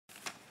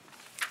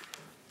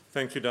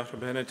Thank you, Dr.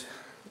 Bennett.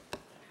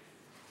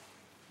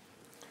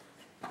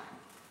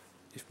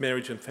 If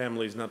marriage and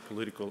family is not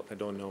political, I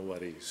don't know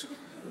what is.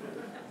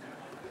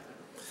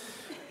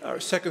 Our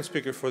second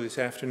speaker for this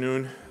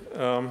afternoon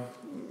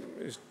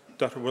is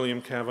Dr.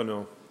 William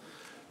Cavanaugh.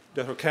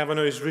 Dr.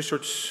 Cavanaugh is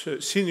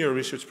senior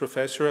research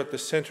professor at the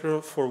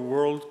Center for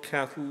World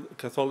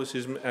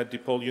Catholicism at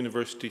DePaul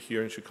University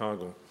here in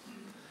Chicago.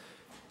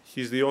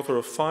 He's the author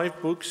of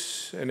 5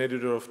 books and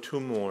editor of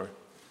 2 more.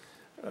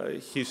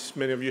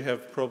 Many of you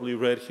have probably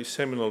read his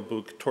seminal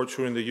book,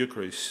 Torture in the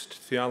Eucharist,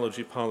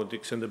 Theology,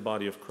 Politics, and the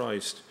Body of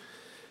Christ.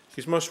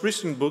 His most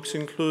recent books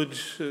include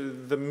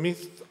The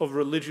Myth of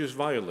Religious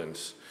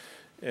Violence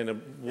and a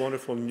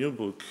wonderful new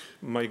book,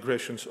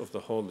 Migrations of the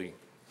Holy.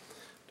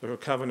 Dr.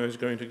 Cavanaugh is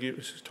going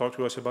to talk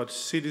to us about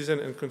citizen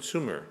and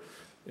consumer,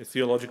 a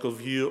theological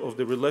view of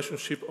the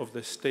relationship of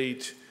the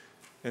state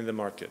and the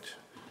market.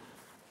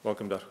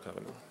 Welcome, Dr.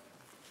 Cavanaugh.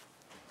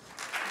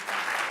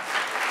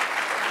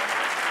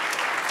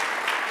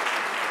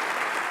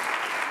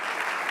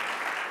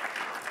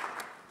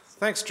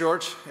 Thanks,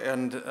 George,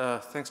 and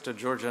thanks to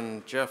George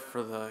and Jeff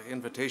for the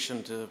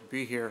invitation to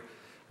be here.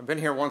 I've been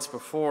here once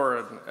before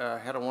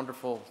and had a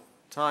wonderful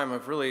time.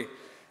 I've really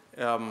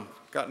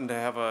gotten to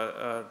have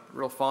a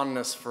real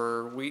fondness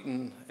for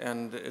Wheaton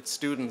and its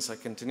students. I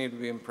continue to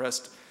be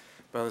impressed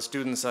by the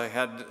students. I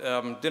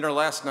had dinner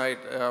last night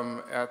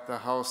at the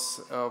house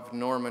of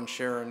Norm and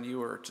Sharon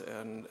Ewart,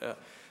 and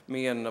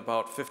me and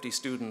about 50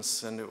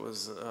 students, and it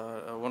was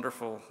a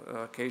wonderful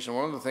occasion.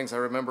 One of the things I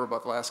remember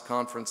about the last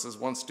conference is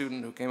one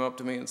student who came up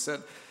to me and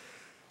said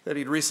that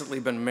he'd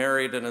recently been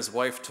married, and his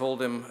wife told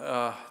him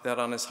that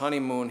on his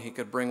honeymoon he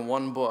could bring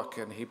 1 book,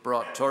 and he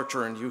brought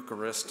Torture and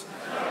Eucharist.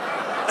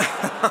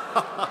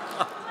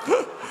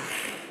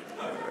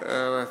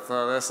 And I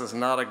thought, this is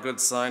not a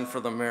good sign for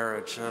the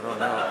marriage. I don't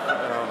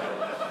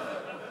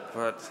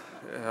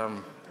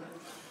know.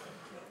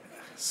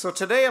 So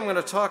today I'm going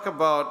to talk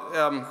about,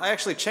 I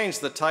actually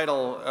changed the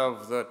title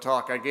of the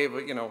talk. I gave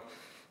it,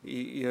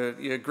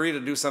 you agree to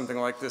do something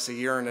like this a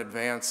year in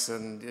advance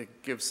and you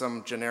give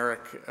some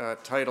generic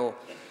title.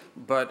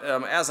 But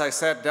as I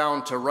sat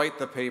down to write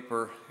the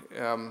paper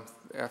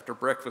after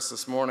breakfast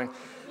this morning,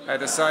 I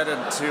decided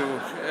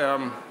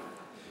to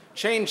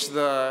change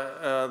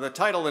the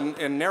title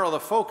and narrow the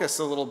focus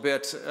a little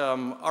bit.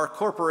 Are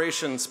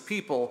corporations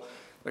people?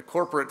 The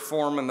corporate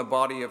form and the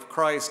body of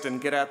Christ,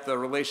 and get at the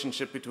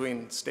relationship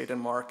between state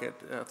and market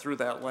through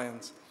that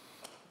lens.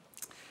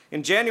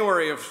 In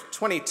January of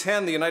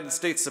 2010, the United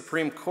States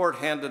Supreme Court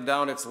handed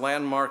down its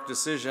landmark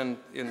decision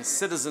in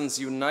Citizens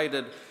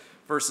United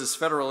versus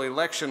Federal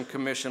Election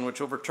Commission,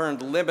 which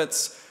overturned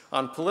limits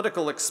on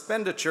political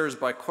expenditures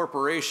by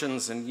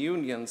corporations and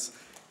unions.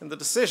 And the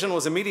decision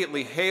was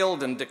immediately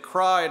hailed and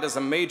decried as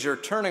a major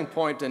turning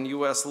point in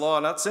U.S.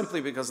 law, not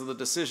simply because of the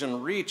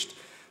decision reached,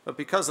 but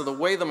because of the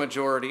way the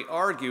majority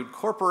argued.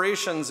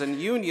 Corporations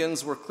and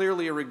unions were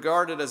clearly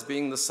regarded as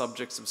being the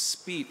subjects of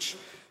speech.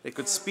 They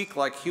could speak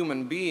like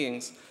human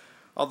beings.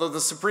 Although the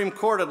Supreme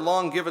Court had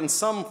long given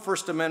some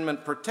First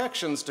Amendment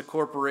protections to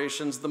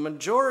corporations, the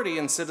majority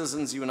in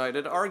Citizens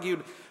United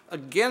argued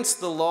against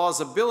the law's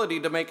ability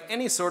to make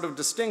any sort of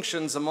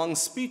distinctions among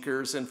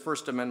speakers in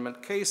First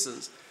Amendment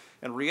cases.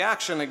 And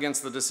reaction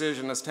against the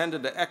decision has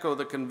tended to echo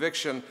the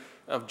conviction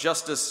of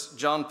Justice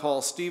John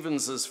Paul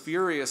Stevens's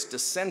furious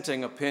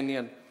dissenting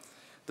opinion.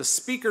 The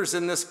speakers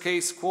in this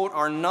case, quote,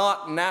 are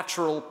not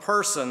natural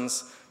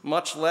persons,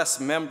 much less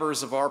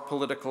members of our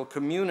political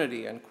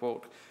community, end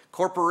quote.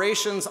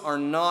 Corporations are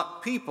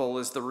not people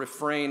is the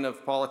refrain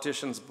of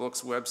politicians'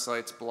 books,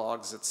 websites,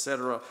 blogs,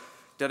 etc.,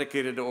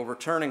 dedicated to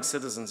overturning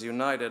Citizens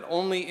United.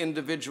 Only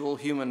individual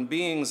human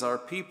beings are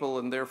people,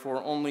 and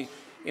therefore only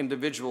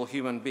individual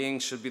human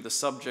beings should be the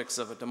subjects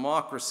of a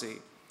democracy.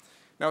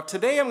 Now,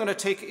 today I'm going to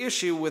take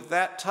issue with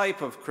that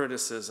type of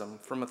criticism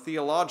from a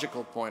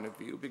theological point of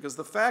view, because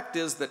the fact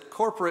is that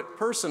corporate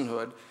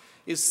personhood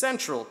is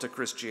central to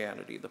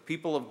Christianity. The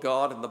people of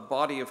God and the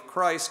body of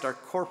Christ are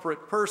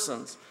corporate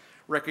persons,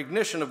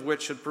 recognition of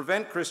which should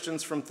prevent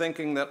Christians from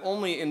thinking that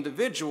only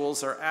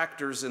individuals are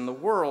actors in the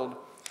world.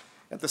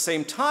 At the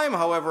same time,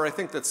 however, I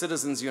think that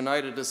Citizens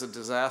United is a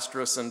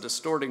disastrous and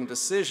distorting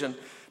decision,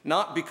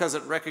 not because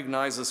it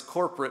recognizes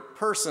corporate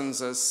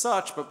persons as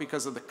such, but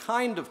because of the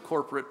kind of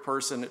corporate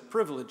person it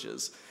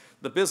privileges,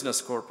 the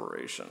business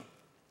corporation.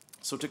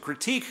 So to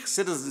critique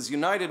Citizens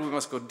United, we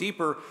must go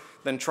deeper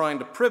than trying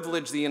to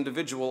privilege the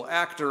individual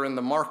actor in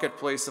the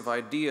marketplace of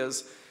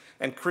ideas,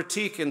 and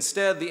critique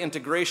instead the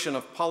integration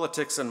of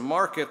politics and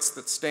markets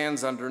that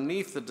stands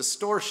underneath the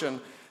distortion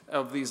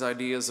of these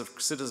ideas of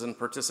citizen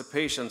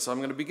participation. So I'm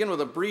going to begin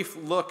with a brief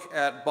look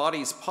at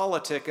bodies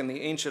politic in the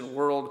ancient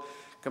world,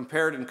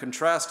 compared and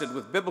contrasted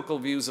with biblical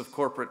views of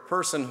corporate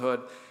personhood,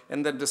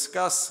 and then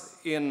discuss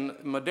in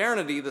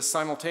modernity the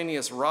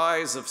simultaneous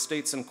rise of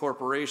states and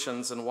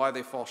corporations and why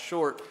they fall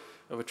short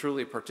of a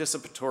truly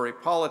participatory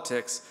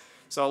politics.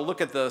 So I'll look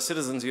at the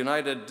Citizens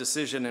United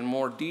decision in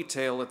more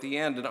detail at the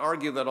end and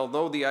argue that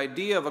although the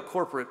idea of a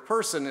corporate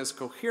person is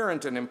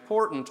coherent and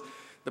important,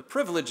 The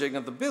privileging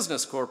of the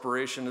business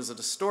corporation is a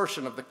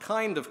distortion of the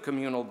kind of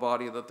communal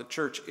body that the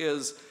church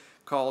is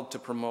called to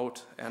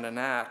promote and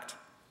enact.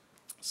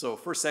 So,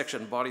 first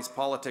section, bodies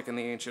politic in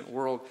the ancient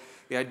world.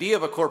 The idea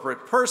of a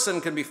corporate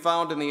person can be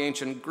found in the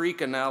ancient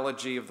Greek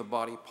analogy of the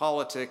body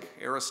politic.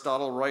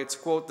 Aristotle writes,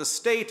 quote, "The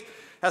state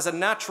has a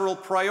natural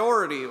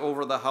priority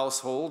over the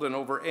household and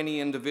over any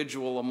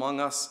individual among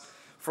us,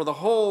 for the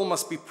whole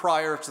must be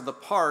prior to the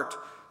part.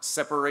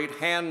 Separate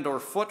hand or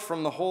foot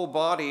from the whole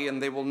body,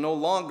 and they will no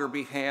longer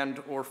be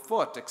hand or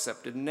foot,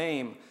 except in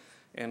name,"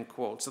 end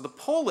quote. So the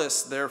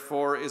polis,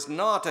 therefore, is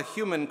not a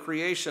human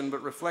creation,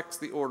 but reflects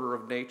the order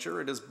of nature.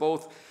 It is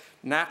both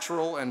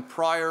natural and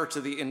prior to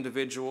the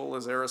individual,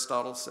 as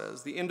Aristotle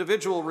says. The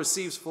individual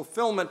receives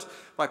fulfillment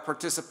by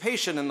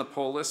participation in the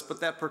polis, but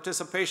that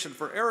participation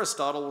for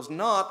Aristotle was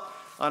not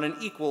on an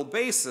equal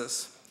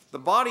basis. The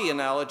body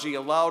analogy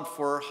allowed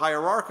for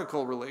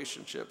hierarchical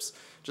relationships.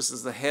 Just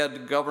as the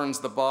head governs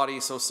the body,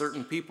 so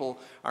certain people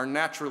are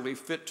naturally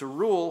fit to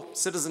rule,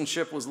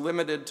 citizenship was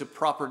limited to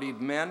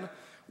propertied men.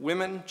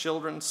 Women,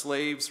 children,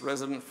 slaves,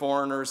 resident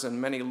foreigners,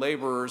 and many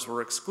laborers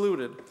were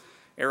excluded.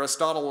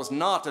 Aristotle was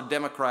not a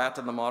democrat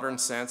in the modern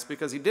sense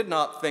because he did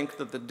not think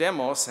that the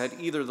demos had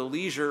either the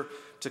leisure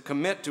to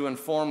commit to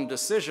informed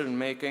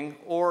decision-making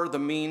or the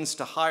means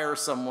to hire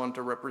someone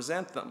to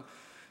represent them.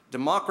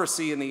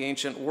 Democracy in the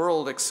ancient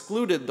world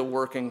excluded the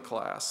working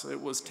class.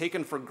 It was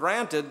taken for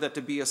granted that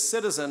to be a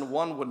citizen,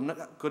 one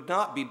could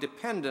not be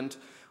dependent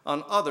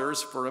on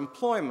others for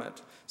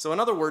employment. So in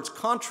other words,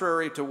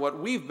 contrary to what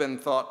we've been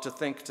taught to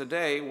think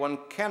today, one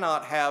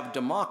cannot have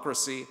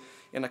democracy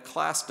in a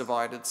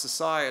class-divided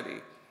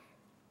society.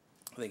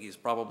 I think he's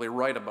probably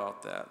right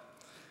about that.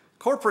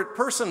 Corporate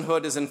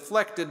personhood is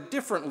inflected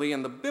differently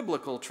in the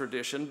biblical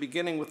tradition,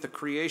 beginning with the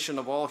creation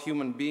of all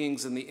human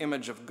beings in the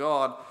image of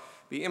God.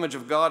 The image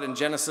of God in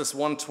Genesis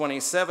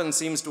 1:27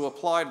 seems to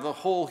apply to the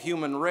whole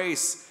human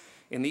race.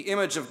 In the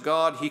image of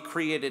God, he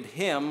created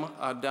him,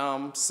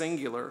 Adam,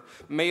 singular.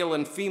 Male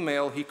and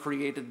female, he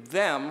created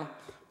them,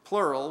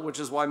 plural, which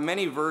is why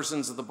many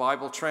versions of the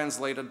Bible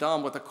translate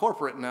Adam with a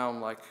corporate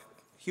noun like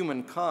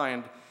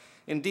humankind.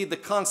 Indeed, the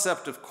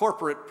concept of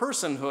corporate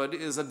personhood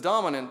is a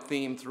dominant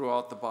theme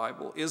throughout the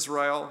Bible.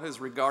 Israel is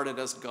regarded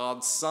as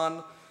God's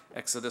son,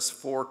 Exodus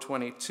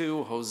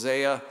 4:22,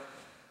 Hosea,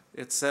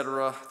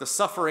 etc. The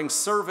suffering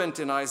servant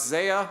in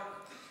Isaiah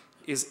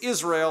is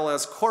Israel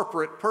as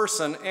corporate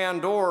person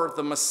and or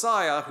the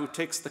Messiah who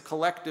takes the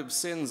collective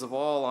sins of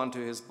all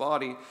onto his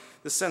body.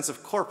 The sense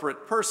of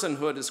corporate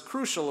personhood is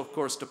crucial, of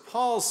course, to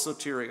Paul's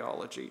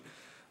soteriology.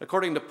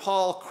 According to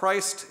Paul,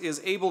 Christ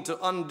is able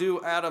to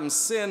undo Adam's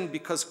sin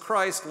because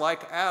Christ,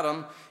 like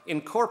Adam,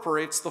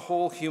 incorporates the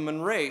whole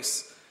human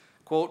race.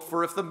 Quote,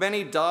 "For if the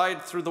many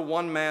died through the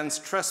one man's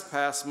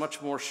trespass,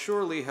 much more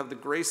surely have the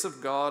grace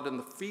of God and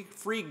the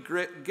free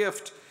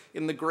gift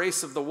in the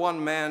grace of the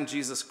one man,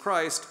 Jesus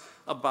Christ,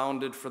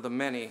 abounded for the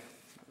many."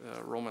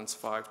 Romans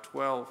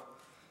 5:12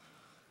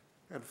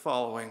 and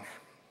following.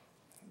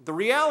 The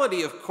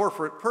reality of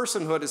corporate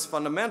personhood is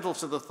fundamental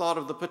to the thought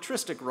of the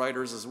patristic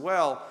writers as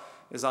well.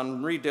 As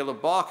Henri de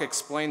Lubac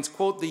explains,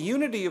 quote, "The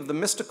unity of the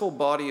mystical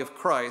body of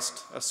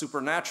Christ, a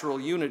supernatural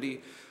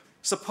unity,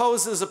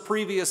 supposes a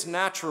previous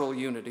natural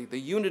unity, the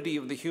unity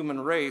of the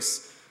human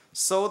race.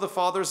 So the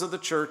fathers of the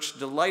church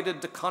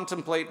delighted to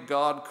contemplate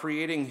God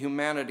creating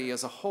humanity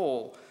as a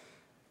whole,"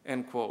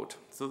 end quote.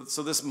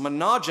 So this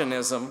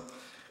monogenism,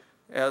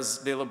 as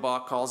de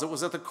Lubac calls it,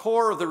 was at the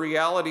core of the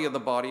reality of the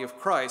body of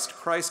Christ.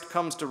 Christ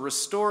comes to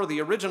restore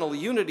the original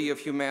unity of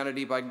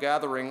humanity by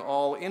gathering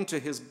all into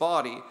his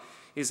body.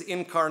 His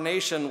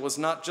incarnation was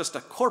not just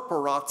a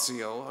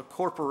corporatio, a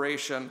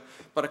corporation,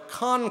 but a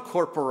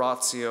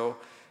concorporatio,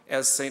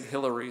 as St.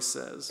 Hilary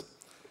says.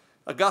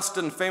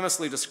 Augustine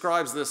famously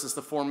describes this as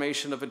the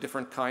formation of a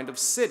different kind of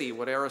city,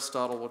 what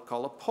Aristotle would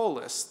call a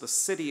polis, the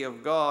city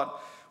of God,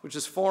 which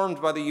is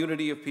formed by the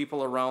unity of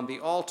people around the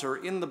altar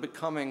in the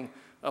becoming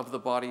of the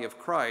body of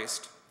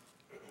Christ.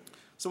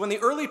 So when the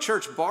early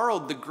church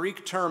borrowed the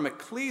Greek term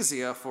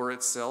ecclesia for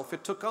itself,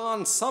 it took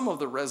on some of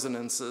the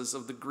resonances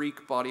of the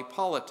Greek body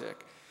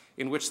politic,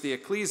 in which the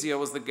ecclesia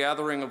was the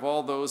gathering of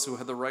all those who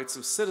had the rights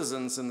of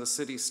citizens in the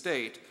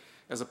city-state,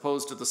 as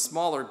opposed to the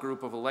smaller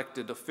group of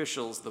elected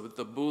officials,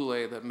 the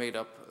boule that made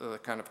up a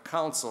kind of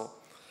council.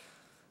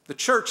 The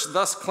church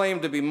thus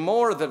claimed to be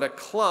more than a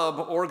club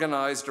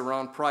organized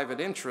around private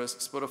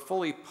interests, but a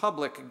fully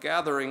public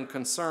gathering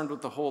concerned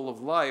with the whole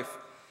of life.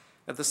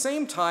 At the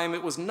same time,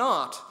 it was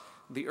not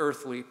the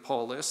earthly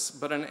polis,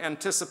 but an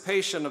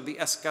anticipation of the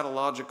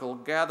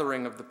eschatological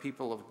gathering of the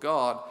people of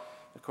God.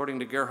 According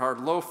to Gerhard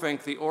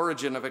Lofink, the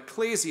origin of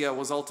ecclesia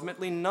was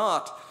ultimately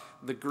not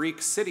the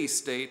Greek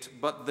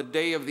city-state, but the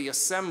day of the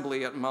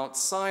assembly at Mount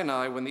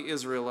Sinai when the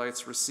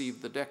Israelites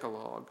received the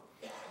Decalogue.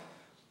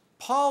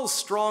 Paul's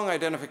strong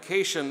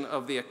identification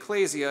of the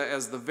ecclesia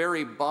as the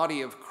very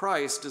body of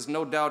Christ is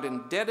no doubt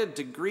indebted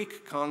to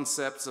Greek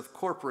concepts of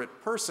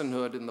corporate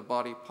personhood in the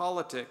body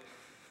politic,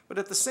 but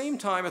at the same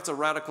time, it's a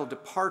radical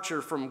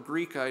departure from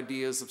Greek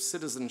ideas of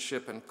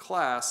citizenship and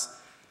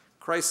class.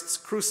 Christ's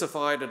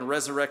crucified and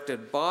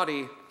resurrected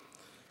body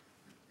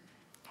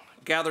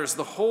gathers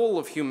the whole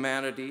of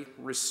humanity,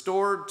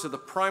 restored to the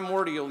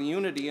primordial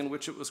unity in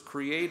which it was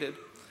created.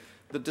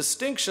 The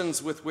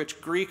distinctions with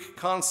which Greek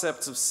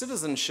concepts of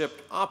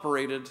citizenship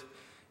operated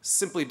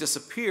simply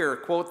disappear.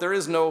 Quote, "There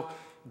is no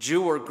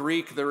Jew or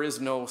Greek, there is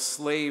no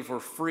slave or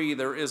free,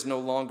 there is no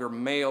longer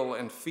male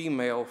and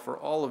female, for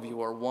all of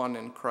you are one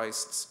in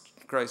Christ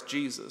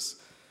Jesus."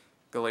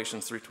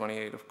 Galatians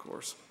 3:28, of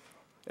course.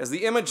 As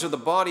the image of the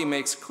body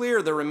makes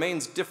clear, there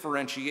remains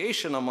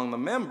differentiation among the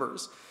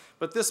members,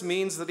 but this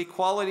means that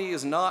equality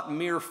is not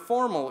mere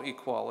formal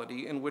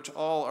equality in which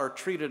all are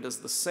treated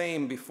as the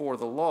same before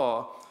the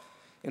law.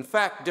 In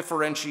fact,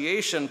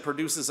 differentiation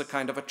produces a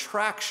kind of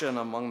attraction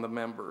among the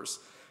members.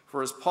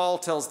 For as Paul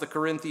tells the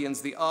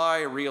Corinthians, the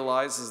eye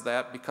realizes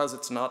that because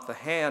it's not the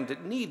hand,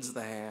 it needs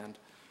the hand.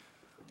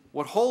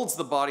 What holds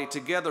the body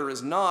together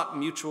is not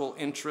mutual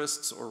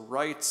interests or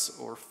rights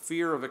or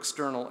fear of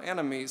external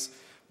enemies,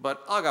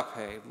 but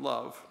agape,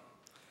 love.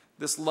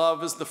 This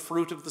love is the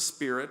fruit of the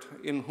Spirit,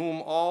 in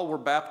whom all were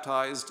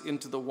baptized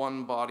into the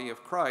one body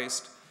of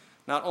Christ.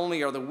 Not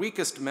only are the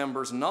weakest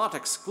members not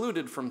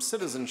excluded from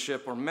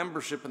citizenship or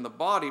membership in the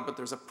body, but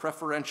there's a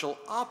preferential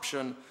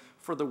option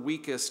for the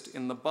weakest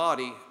in the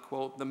body.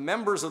 Quote, "The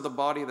members of the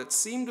body that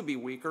seem to be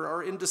weaker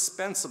are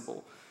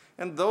indispensable,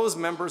 and those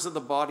members of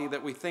the body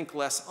that we think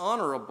less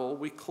honorable,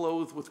 we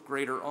clothe with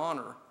greater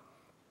honor."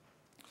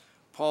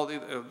 Paul,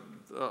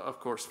 of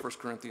course, 1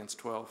 Corinthians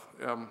 12,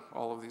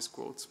 all of these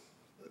quotes.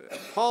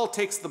 Paul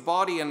takes the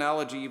body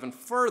analogy even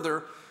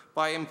further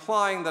by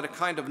implying that a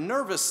kind of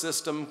nervous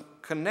system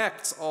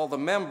connects all the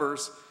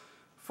members.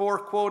 For,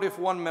 quote, "If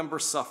one member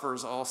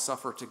suffers, all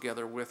suffer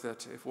together with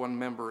it. If one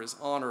member is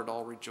honored,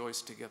 all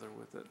rejoice together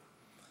with it."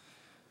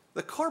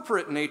 The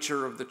corporate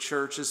nature of the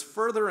church is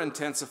further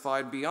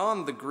intensified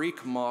beyond the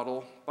Greek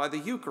model by the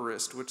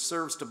Eucharist, which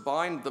serves to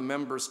bind the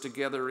members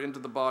together into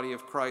the body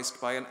of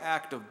Christ by an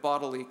act of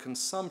bodily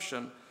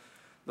consumption.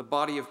 The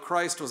body of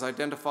Christ was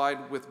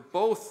identified with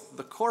both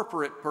the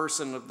corporate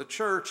person of the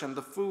church and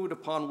the food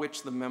upon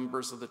which the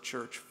members of the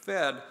church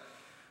fed.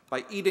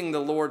 By eating the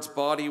Lord's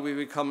body, we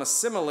become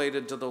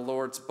assimilated to the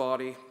Lord's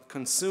body,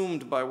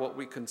 consumed by what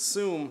we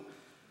consume.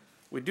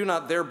 We do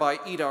not thereby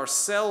eat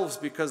ourselves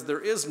because there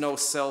is no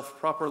self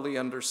properly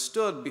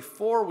understood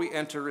before we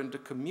enter into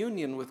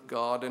communion with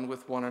God and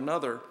with one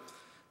another.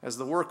 As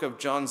the work of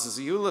John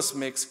Zizioulas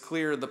makes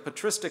clear, the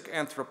patristic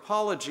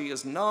anthropology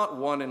is not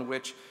one in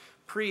which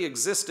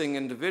pre-existing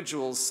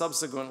individuals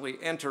subsequently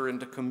enter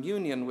into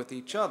communion with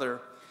each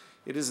other.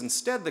 It is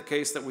instead the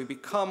case that we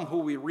become who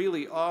we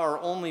really are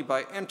only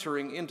by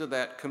entering into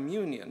that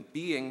communion.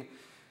 Being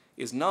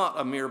is not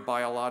a mere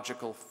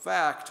biological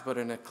fact, but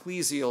an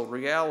ecclesial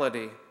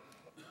reality.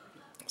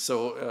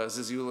 So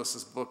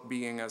Zizioulas' book,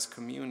 Being as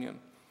Communion.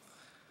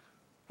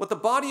 What the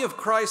body of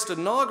Christ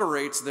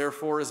inaugurates,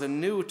 therefore, is a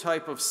new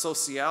type of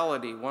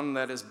sociality, one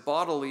that is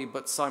bodily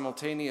but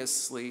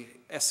simultaneously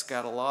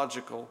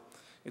eschatological.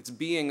 Its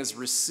being is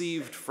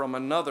received from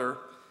another,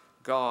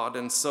 God,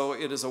 and so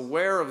it is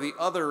aware of the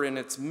other in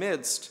its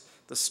midst,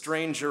 the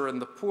stranger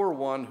and the poor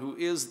one, who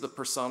is the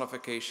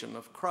personification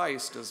of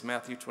Christ, as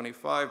Matthew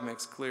 25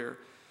 makes clear.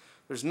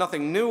 There's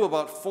nothing new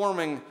about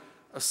forming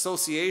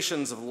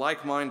associations of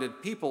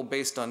like-minded people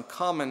based on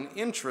common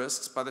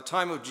interests. By the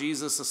time of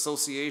Jesus,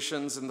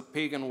 associations in the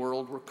pagan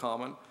world were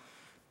common.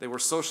 They were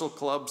social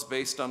clubs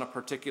based on a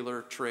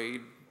particular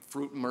trade,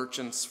 fruit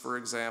merchants, for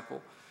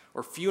example,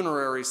 or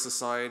funerary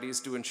societies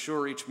to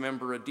ensure each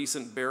member a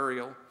decent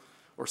burial,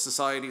 or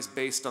societies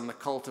based on the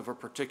cult of a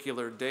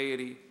particular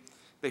deity.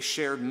 They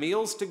shared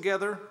meals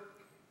together.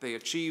 They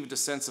achieved a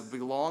sense of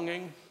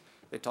belonging.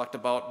 They talked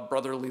about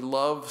brotherly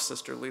love,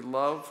 sisterly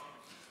love.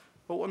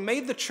 But what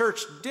made the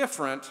church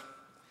different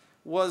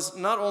was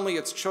not only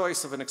its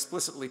choice of an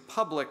explicitly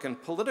public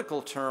and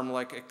political term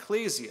like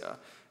ecclesia,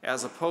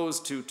 as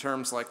opposed to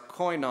terms like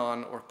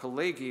koinon or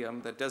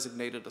collegium that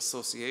designated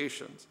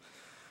associations,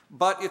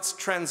 but its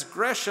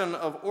transgression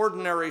of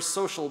ordinary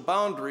social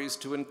boundaries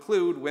to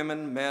include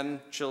women,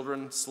 men,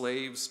 children,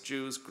 slaves,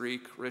 Jews,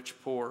 Greek, rich,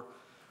 poor,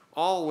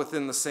 all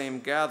within the same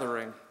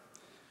gathering.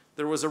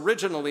 There was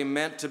originally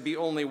meant to be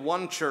only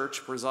one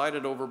church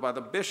presided over by the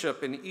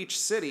bishop in each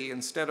city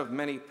instead of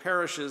many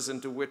parishes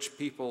into which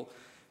people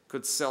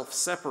could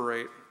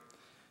self-separate.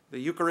 The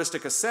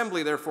Eucharistic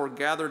assembly therefore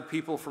gathered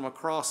people from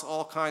across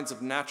all kinds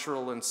of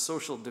natural and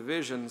social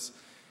divisions.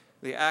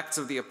 The Acts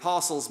of the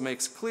Apostles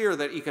makes clear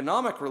that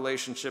economic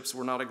relationships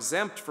were not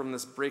exempt from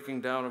this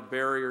breaking down of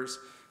barriers.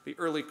 The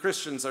early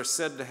Christians are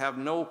said to have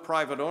no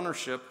private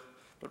ownership,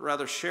 but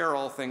rather share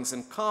all things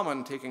in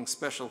common, taking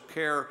special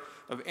care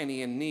of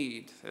any in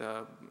need,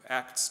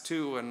 Acts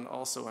 2 and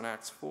also in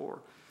Acts 4.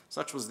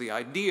 Such was the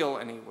ideal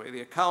anyway.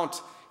 The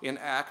account in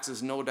Acts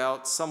is no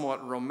doubt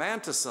somewhat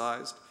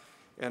romanticized,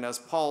 and as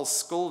Paul's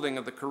scolding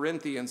of the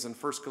Corinthians in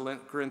 1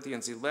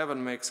 Corinthians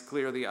 11 makes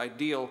clear, the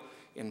ideal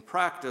in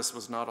practice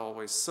was not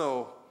always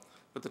so.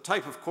 But the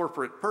type of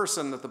corporate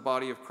person that the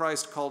body of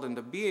Christ called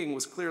into being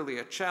was clearly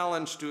a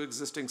challenge to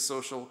existing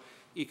social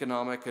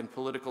economic and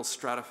political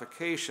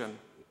stratification.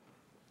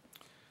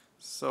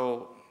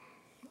 So,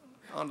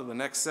 on to the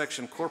next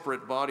section,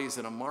 corporate bodies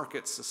in a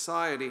market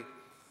society.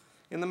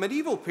 In the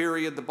medieval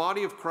period, the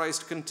body of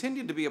Christ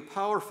continued to be a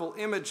powerful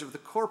image of the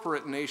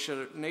corporate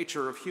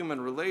nature of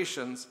human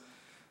relations.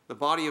 The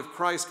body of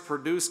Christ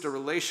produced a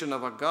relation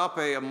of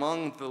agape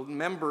among the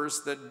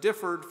members that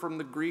differed from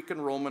the Greek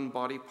and Roman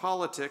body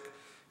politic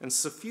and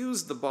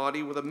suffused the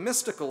body with a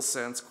mystical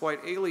sense quite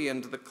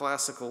alien to the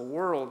classical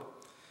world.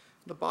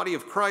 The body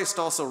of Christ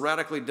also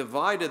radically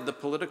divided the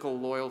political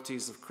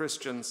loyalties of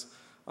Christians.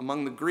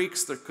 Among the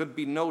Greeks, there could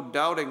be no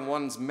doubting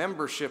one's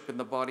membership in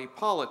the body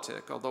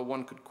politic, although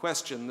one could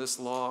question this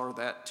law or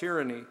that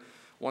tyranny.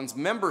 One's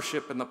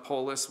membership in the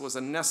polis was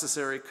a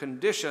necessary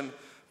condition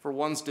for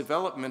one's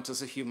development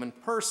as a human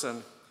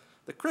person.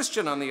 The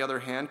Christian, on the other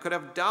hand, could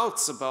have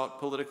doubts about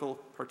political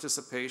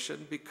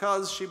participation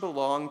because she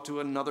belonged to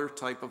another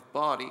type of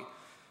body,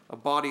 a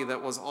body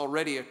that was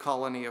already a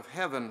colony of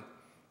heaven.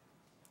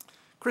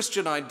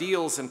 Christian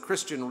ideals and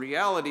Christian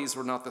realities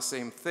were not the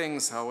same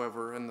things,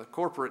 however, and the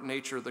corporate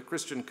nature of the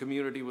Christian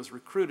community was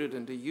recruited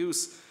into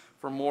use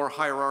for more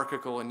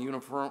hierarchical and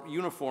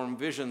uniform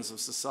visions of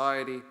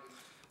society.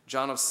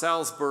 John of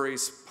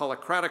Salisbury's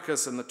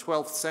Polycraticus in the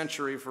 12th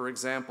century, for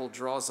example,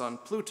 draws on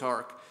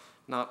Plutarch,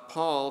 not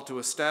Paul, to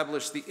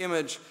establish the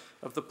image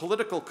of the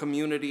political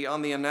community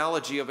on the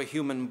analogy of a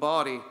human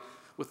body,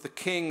 with the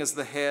king as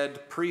the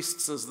head,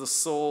 priests as the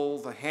soul,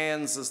 the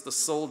hands as the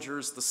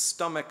soldiers, the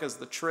stomach as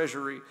the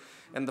treasury,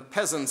 and the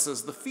peasants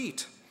as the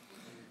feet.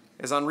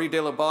 As Henri de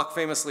Laubach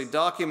famously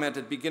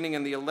documented, beginning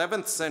in the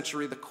 11th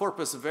century, the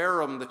corpus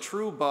verum, the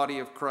true body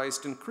of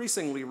Christ,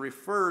 increasingly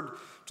referred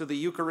to the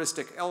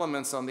Eucharistic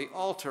elements on the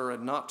altar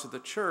and not to the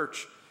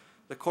church.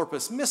 The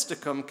corpus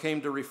mysticum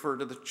came to refer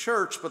to the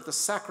church, but the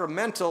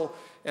sacramental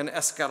and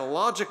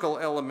eschatological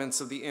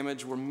elements of the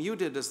image were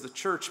muted as the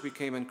church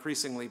became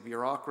increasingly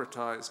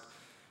bureaucratized.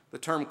 The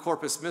term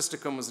corpus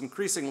mysticum was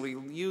increasingly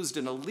used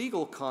in a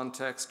legal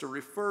context to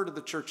refer to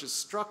the church's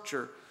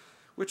structure,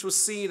 which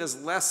was seen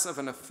as less of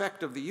an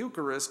effect of the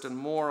Eucharist and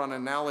more on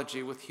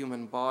analogy with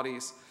human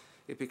bodies.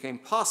 It became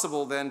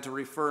possible then to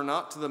refer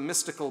not to the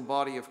mystical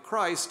body of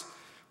Christ,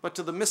 but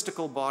to the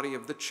mystical body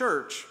of the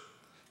church.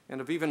 And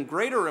of even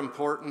greater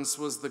importance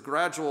was the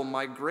gradual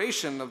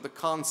migration of the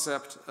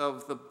concept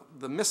of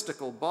the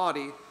mystical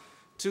body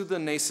to the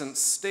nascent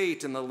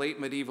state in the late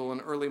medieval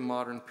and early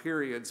modern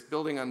periods.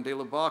 Building on de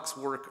Laubach's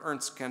work,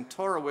 Ernst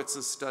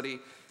Kantorowitz's study,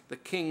 The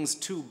King's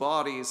Two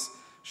Bodies,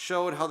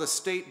 showed how the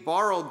state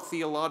borrowed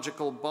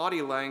theological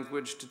body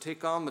language to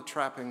take on the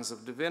trappings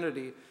of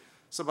divinity.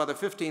 So by the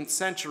 15th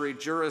century,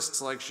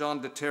 jurists like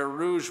Jean de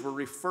Terrouge were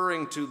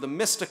referring to the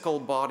mystical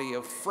body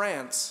of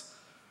France.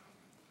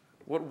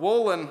 What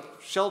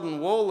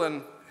Sheldon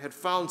Wolin had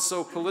found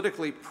so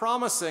politically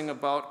promising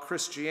about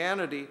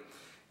Christianity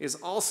is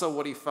also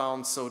what he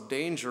found so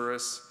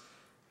dangerous.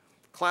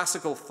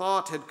 Classical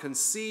thought had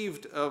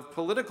conceived of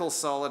political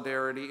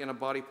solidarity in a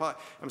body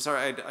politic. I'm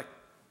sorry, I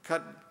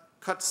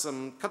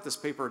cut this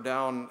paper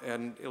down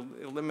and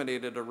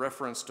eliminated a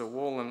reference to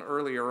Wolin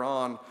earlier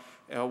on.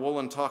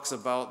 Wolin talks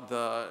about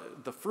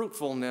the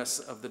fruitfulness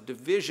of the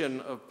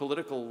division of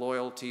political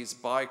loyalties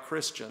by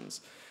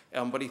Christians.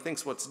 But he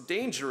thinks what's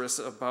dangerous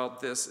about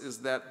this is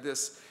that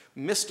this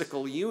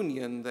mystical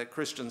union that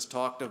Christians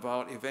talked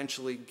about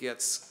eventually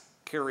gets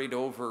carried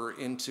over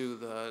into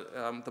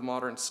the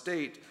modern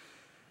state.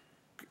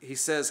 He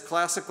says,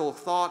 classical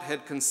thought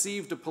had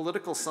conceived of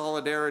political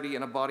solidarity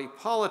in a body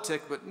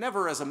politic, but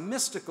never as a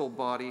mystical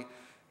body.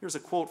 Here's a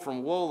quote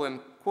from Wolin,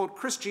 quote,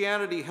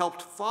 Christianity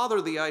helped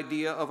father the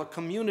idea of a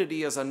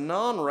community as a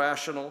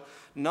non-rational,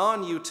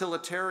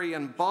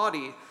 non-utilitarian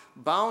body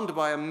bound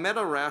by a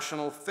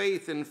meta-rational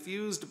faith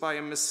infused by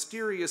a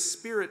mysterious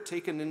spirit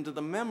taken into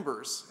the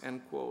members,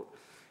 end quote.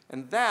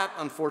 And that,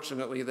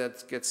 unfortunately,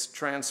 that gets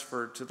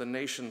transferred to the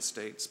nation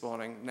state,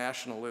 spawning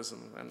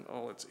nationalism and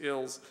all its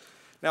ills.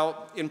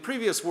 Now, in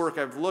previous work,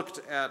 I've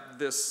looked at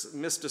this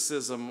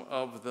mysticism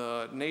of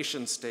the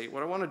nation state.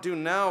 What I want to do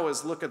now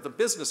is look at the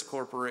business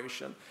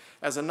corporation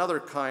as another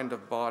kind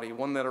of body,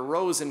 one that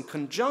arose in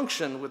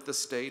conjunction with the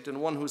state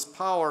and one whose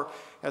power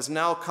has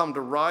now come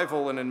to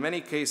rival and in many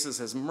cases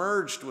has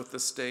merged with the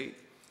state.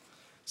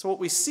 So what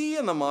we see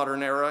in the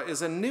modern era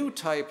is a new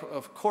type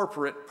of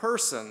corporate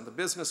person, the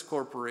business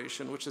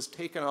corporation, which has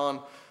taken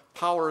on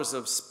powers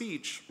of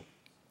speech.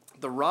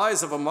 The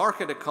rise of a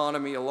market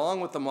economy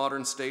along with the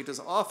modern state is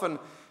often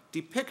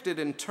depicted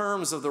in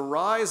terms of the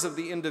rise of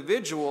the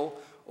individual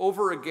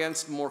over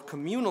against more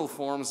communal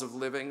forms of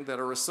living that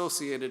are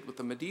associated with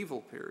the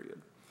medieval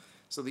period.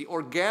 So the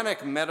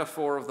organic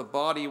metaphor of the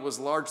body was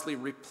largely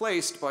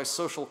replaced by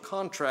social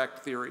contract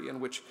theory, in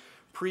which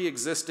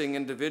pre-existing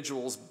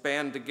individuals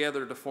band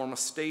together to form a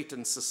state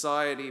and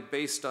society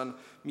based on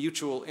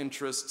mutual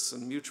interests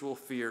and mutual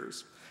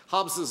fears.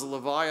 Hobbes's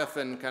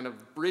Leviathan kind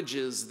of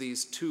bridges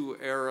these two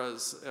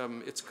eras.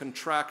 It's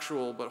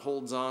contractual, but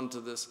holds on to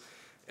this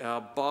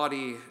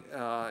body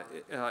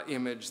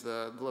image,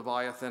 the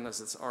Leviathan as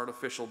its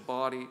artificial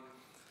body.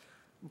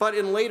 But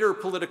in later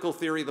political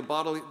theory, the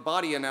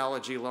body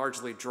analogy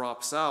largely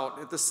drops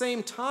out. At the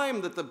same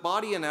time that the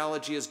body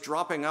analogy is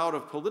dropping out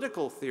of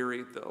political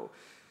theory, though,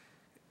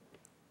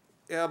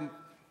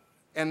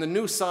 and the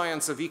new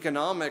science of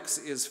economics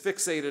is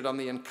fixated on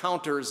the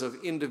encounters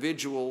of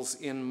individuals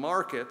in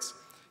markets,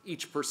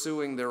 each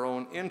pursuing their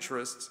own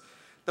interests,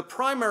 the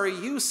primary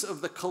use of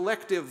the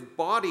collective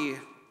body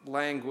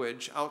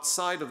language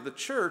outside of the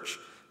church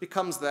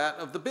becomes that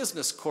of the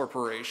business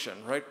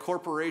corporation, right?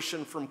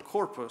 Corporation from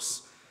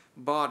corpus,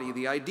 body.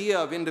 The idea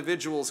of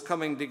individuals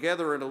coming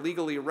together in a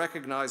legally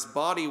recognized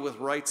body with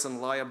rights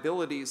and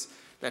liabilities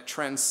that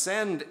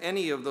transcend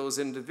any of those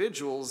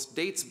individuals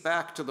dates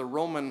back to the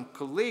Roman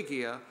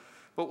collegia.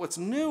 But what's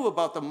new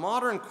about the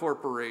modern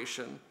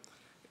corporation,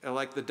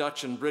 like the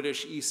Dutch and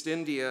British East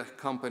India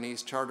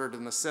companies chartered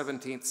in the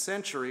 17th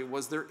century,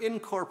 was their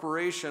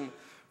incorporation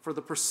for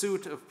the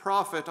pursuit of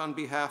profit on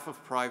behalf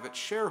of private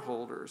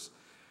shareholders.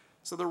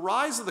 So the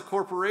rise of the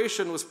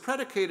corporation was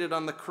predicated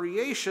on the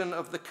creation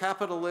of the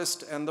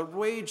capitalist and the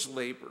wage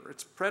labor.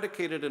 It's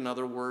predicated, in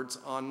other words,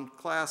 on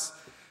class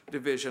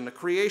division, a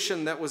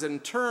creation that was in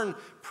turn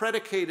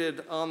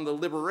predicated on the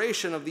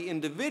liberation of the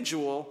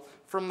individual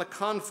from the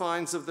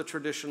confines of the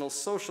traditional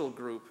social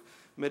group.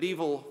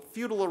 Medieval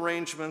feudal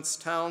arrangements,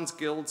 towns,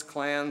 guilds,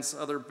 clans,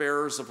 other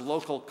bearers of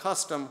local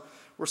custom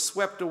were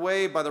swept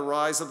away by the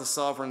rise of the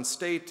sovereign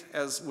state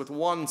as with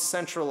one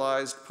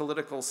centralized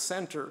political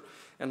center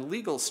and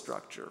legal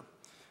structure.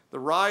 The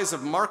rise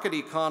of market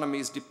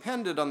economies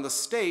depended on the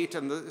state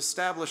and the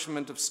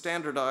establishment of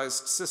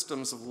standardized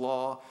systems of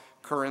law,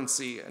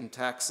 currency, and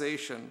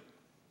taxation.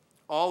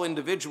 All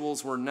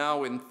individuals were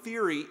now, in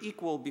theory,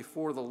 equal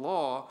before the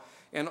law,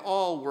 and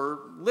all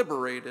were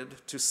liberated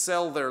to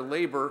sell their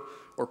labor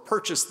or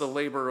purchase the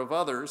labor of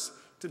others,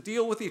 to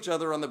deal with each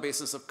other on the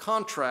basis of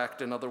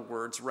contract, in other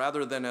words,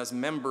 rather than as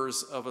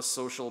members of a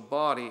social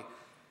body.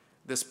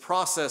 This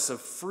process of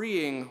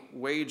freeing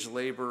wage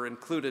labor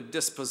included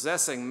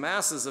dispossessing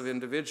masses of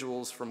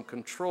individuals from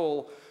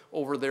control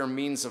over their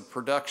means of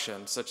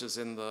production, such as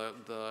in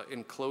the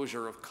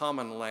enclosure of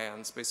common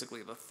lands,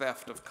 basically the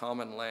theft of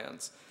common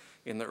lands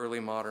in the early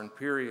modern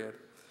period.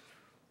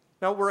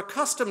 Now, we're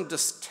accustomed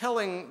to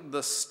telling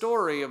the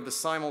story of the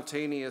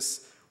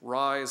simultaneous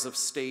rise of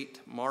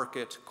state,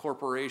 market,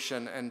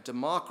 corporation, and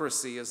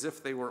democracy as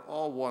if they were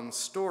all one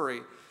story.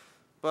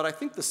 But I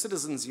think the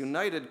Citizens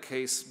United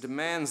case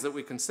demands that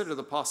we consider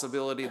the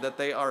possibility that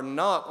they are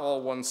not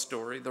all one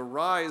story. The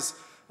rise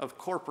of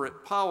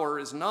corporate power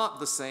is not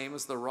the same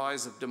as the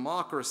rise of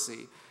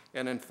democracy,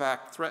 and in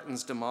fact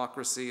threatens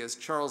democracy. As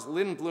Charles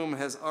Lindblom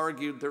has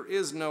argued, there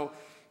is no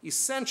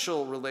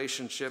essential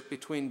relationship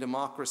between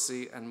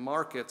democracy and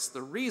markets.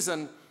 The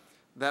reason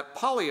that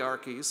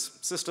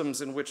polyarchies,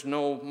 systems in which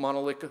no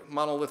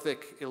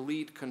monolithic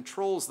elite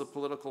controls the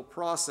political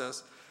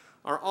process,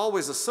 are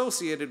always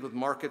associated with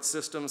market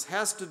systems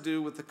has to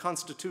do with the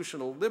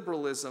constitutional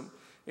liberalism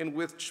in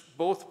which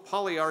both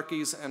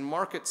polyarchies and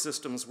market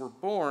systems were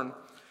born.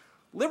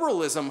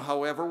 Liberalism,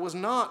 however, was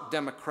not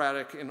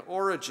democratic in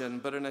origin,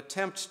 but an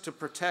attempt to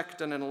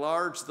protect and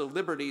enlarge the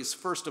liberties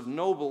first of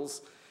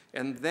nobles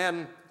and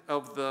then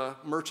of the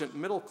merchant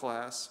middle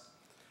class.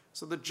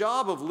 So the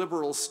job of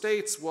liberal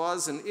states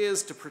was and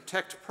is to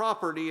protect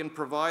property and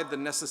provide the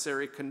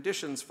necessary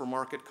conditions for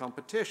market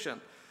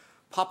competition.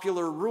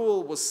 Popular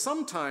rule was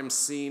sometimes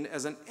seen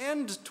as an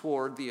end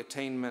toward the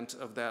attainment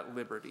of that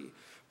liberty.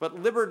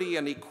 But liberty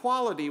and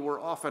equality were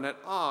often at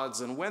odds,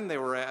 and when they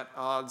were at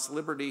odds,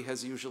 liberty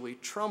has usually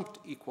trumped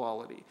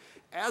equality,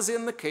 as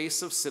in the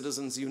case of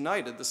Citizens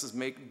United. This is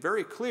made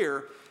very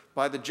clear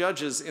by the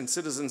judges in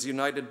Citizens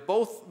United,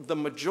 both the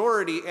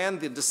majority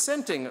and the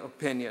dissenting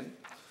opinion.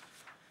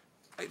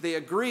 They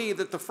agree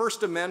that the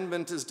First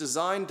Amendment is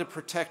designed to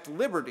protect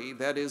liberty,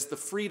 that is, the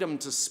freedom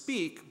to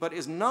speak, but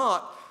is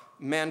not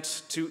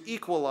meant to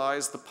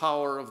equalize the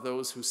power of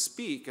those who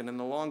speak. And in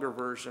the longer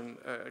version,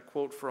 a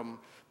quote from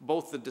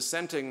both the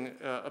dissenting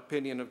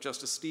opinion of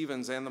Justice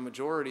Stevens and the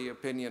majority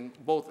opinion,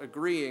 both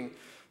agreeing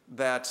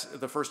that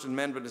the First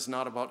Amendment is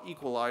not about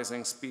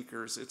equalizing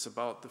speakers, it's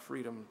about the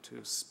freedom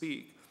to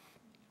speak.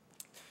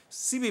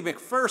 C.B.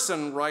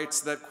 McPherson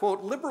writes that,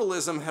 quote,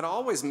 liberalism had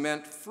always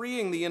meant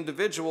freeing the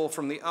individual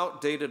from the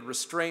outdated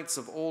restraints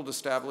of old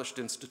established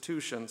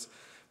institutions.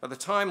 By the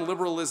time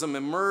liberalism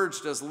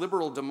emerged as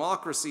liberal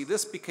democracy,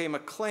 this became a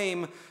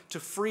claim to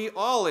free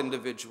all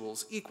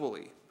individuals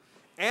equally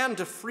and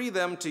to free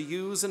them to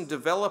use and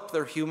develop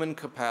their human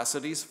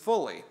capacities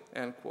fully,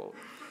 end quote.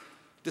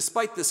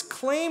 Despite this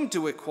claim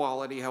to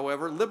equality,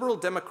 however, liberal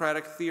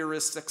democratic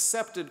theorists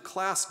accepted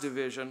class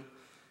division.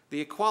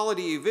 The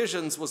equality of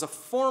visions was a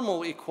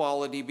formal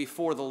equality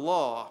before the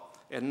law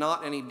and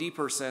not any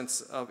deeper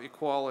sense of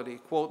equality.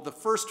 Quote, the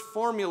first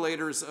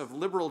formulators of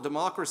liberal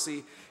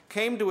democracy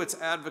came to its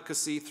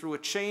advocacy through a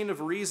chain of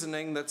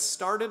reasoning that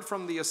started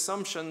from the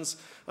assumptions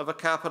of a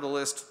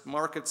capitalist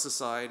market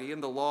society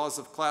and the laws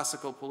of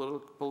classical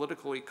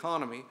political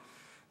economy.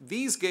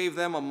 These gave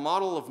them a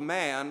model of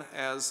man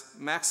as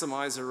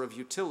maximizer of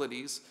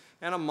utilities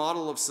and a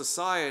model of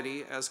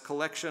society as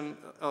collection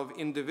of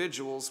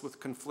individuals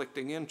with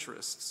conflicting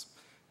interests.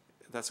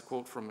 That's a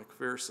quote from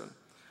McPherson.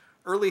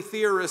 Early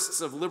theorists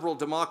of liberal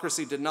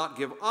democracy did not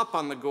give up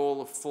on the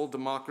goal of full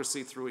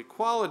democracy through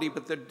equality,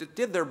 but they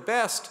did their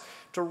best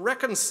to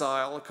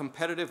reconcile a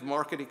competitive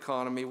market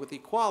economy with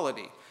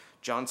equality.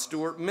 John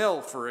Stuart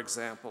Mill, for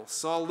example,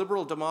 saw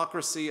liberal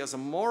democracy as a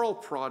moral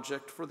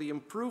project for the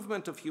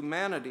improvement of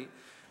humanity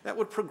that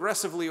would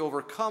progressively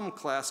overcome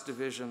class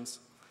divisions.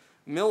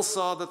 Mill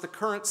saw that the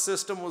current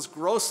system was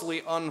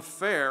grossly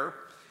unfair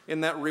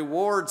in that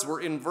rewards were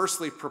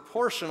inversely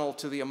proportional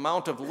to the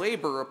amount of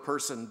labor a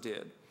person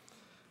did.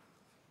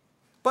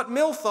 But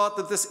Mill thought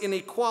that this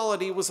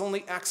inequality was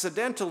only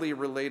accidentally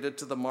related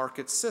to the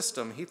market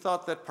system. He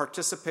thought that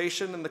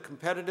participation in the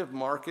competitive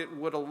market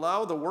would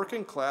allow the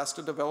working class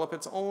to develop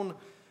its own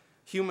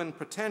human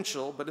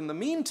potential, but in the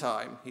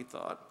meantime, he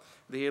thought,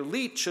 the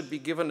elite should be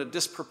given a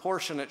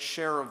disproportionate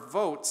share of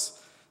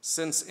votes,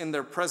 since in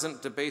their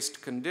present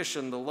debased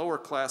condition, the lower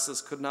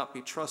classes could not be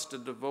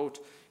trusted to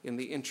vote in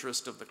the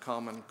interest of the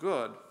common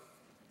good.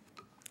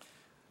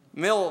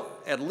 Mill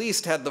at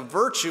least had the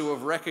virtue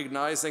of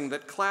recognizing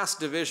that class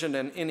division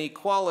and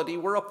inequality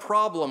were a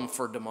problem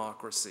for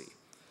democracy.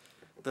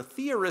 The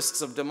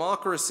theorists of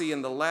democracy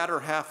in the latter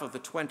half of the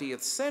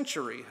 20th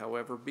century,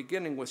 however,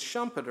 beginning with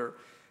Schumpeter,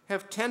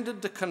 have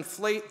tended to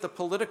conflate the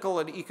political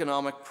and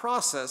economic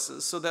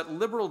processes so that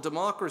liberal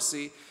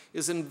democracy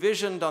is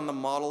envisioned on the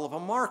model of a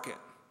market.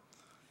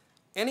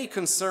 Any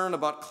concern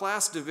about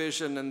class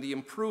division and the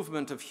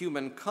improvement of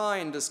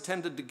humankind has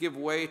tended to give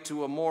way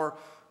to a more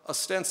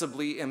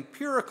ostensibly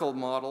empirical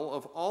model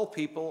of all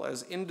people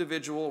as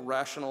individual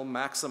rational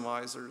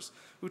maximizers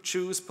who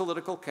choose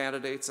political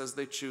candidates as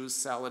they choose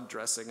salad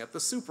dressing at the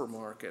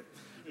supermarket,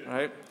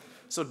 right?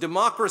 So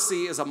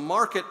democracy is a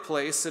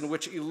marketplace in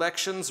which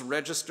elections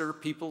register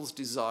people's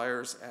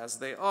desires as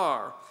they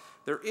are.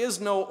 There is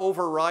no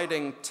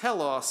overriding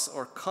telos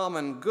or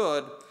common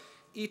good.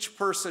 Each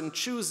person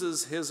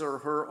chooses his or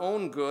her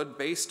own good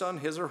based on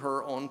his or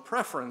her own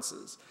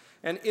preferences,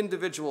 and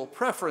individual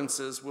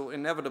preferences will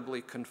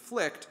inevitably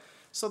conflict,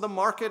 so the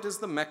market is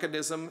the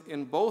mechanism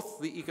in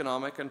both the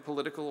economic and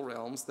political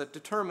realms that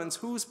determines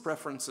whose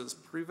preferences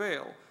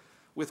prevail,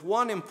 with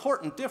one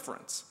important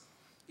difference.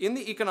 In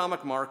the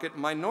economic market,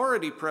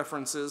 minority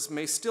preferences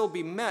may still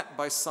be met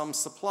by some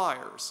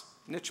suppliers,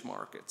 niche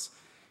markets.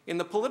 In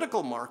the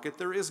political market,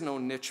 there is no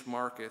niche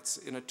markets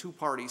in a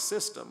two-party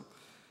system.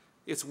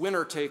 It's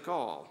winner take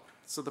all.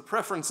 So the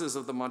preferences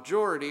of the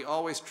majority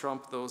always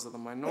trump those of the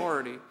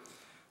minority.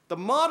 The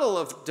model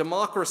of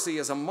democracy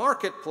as a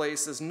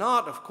marketplace is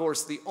not, of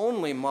course, the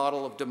only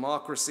model of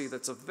democracy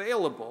that's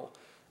available.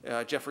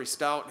 Jeffrey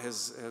Stout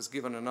has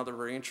given another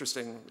very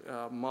interesting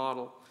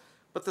model.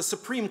 But the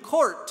Supreme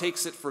Court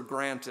takes it for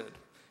granted.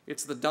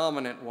 It's the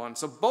dominant one.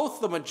 So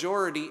both the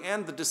majority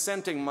and the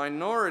dissenting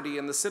minority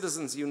in the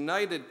Citizens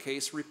United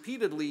case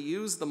repeatedly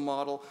use the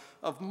model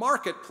of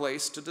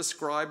marketplace to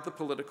describe the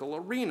political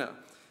arena.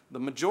 The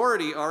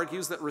majority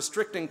argues that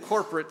restricting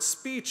corporate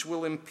speech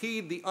will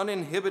impede the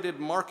uninhibited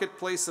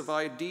marketplace of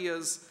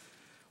ideas.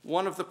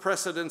 One of the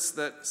precedents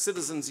that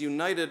Citizens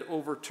United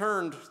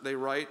overturned, they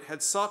write,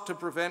 had sought to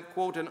prevent,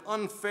 quote, an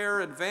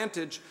unfair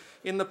advantage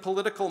in the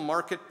political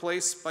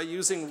marketplace by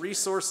using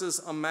resources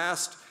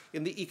amassed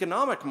in the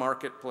economic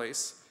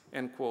marketplace,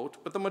 end quote.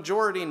 But the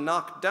majority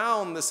knocked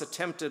down this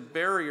attempted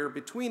barrier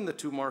between the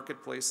two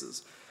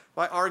marketplaces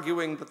by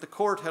arguing that the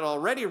court had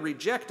already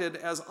rejected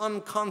as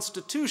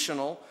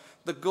unconstitutional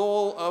the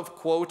goal of,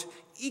 quote,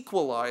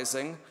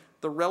 equalizing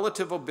the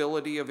relative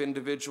ability of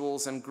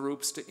individuals and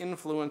groups to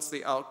influence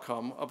the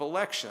outcome of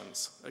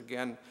elections.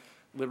 Again,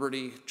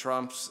 liberty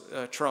trumps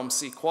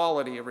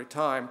equality every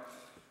time.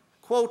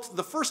 Quote,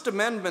 the First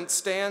Amendment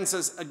stands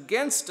as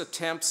against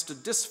attempts to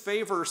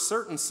disfavor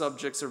certain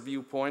subjects or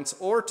viewpoints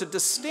or to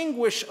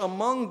distinguish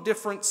among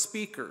different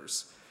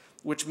speakers,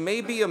 which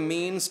may be a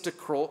means to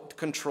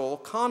control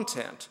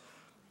content,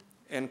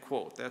 end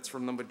quote. That's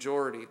from the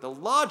majority. The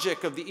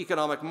logic of the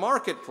economic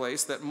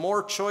marketplace, that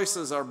more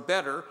choices are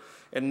better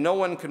and no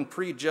one can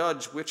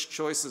prejudge which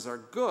choices are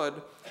good,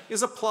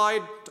 is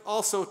applied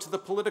also to the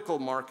political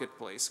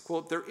marketplace.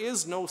 Quote, there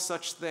is no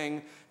such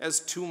thing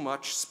as too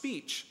much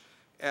speech,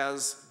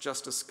 as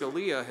Justice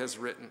Scalia has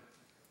written.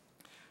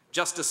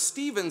 Justice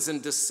Stevens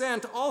in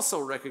dissent also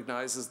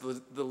recognizes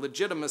the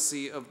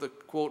legitimacy of the,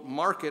 quote,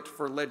 market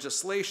for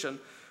legislation,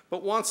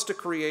 but wants to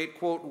create,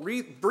 quote,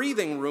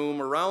 breathing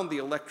room around the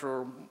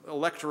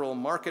electoral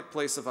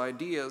marketplace of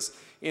ideas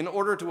in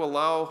order to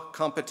allow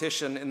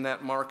competition in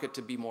that market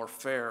to be more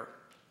fair,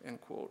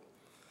 end quote.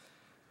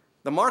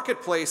 The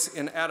marketplace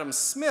in Adam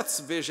Smith's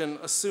vision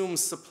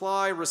assumes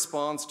supply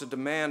responds to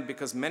demand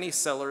because many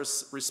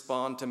sellers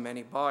respond to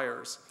many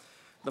buyers.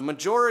 The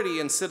majority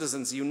in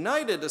Citizens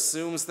United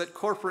assumes that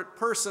corporate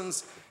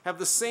persons have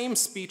the same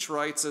speech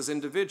rights as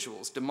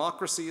individuals.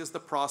 Democracy is the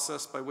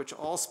process by which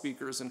all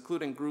speakers,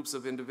 including groups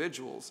of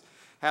individuals,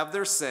 have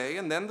their say,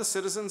 and then the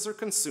citizens or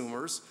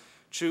consumers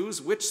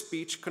choose which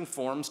speech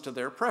conforms to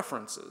their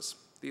preferences.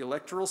 The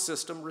electoral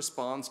system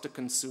responds to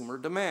consumer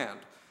demand.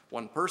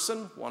 One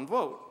person, one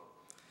vote.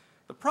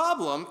 The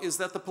problem is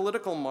that the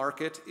political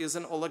market is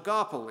an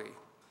oligopoly.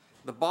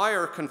 The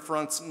buyer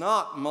confronts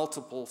not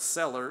multiple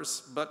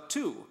sellers, but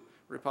two,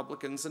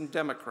 Republicans and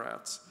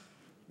Democrats.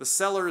 The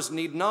sellers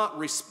need not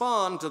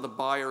respond to the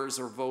buyers'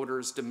 or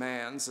voters'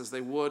 demands as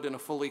they would in a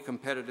fully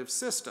competitive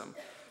system.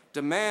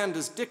 Demand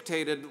is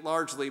dictated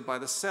largely by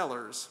the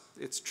sellers.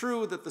 It's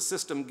true that the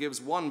system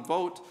gives one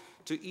vote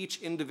to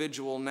each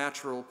individual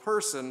natural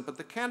person, but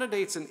the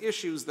candidates and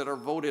issues that are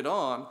voted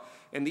on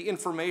and the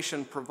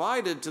information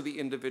provided to the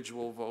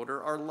individual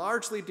voter are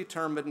largely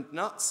determined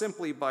not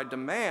simply by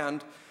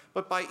demand,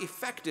 but by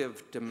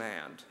effective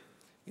demand.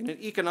 In an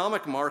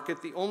economic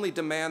market, the only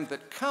demand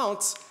that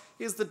counts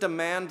is the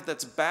demand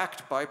that's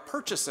backed by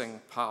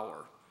purchasing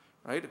power,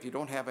 right? If you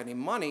don't have any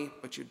money,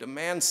 but you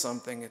demand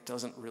something, it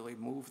doesn't really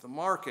move the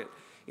market.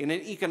 In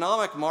an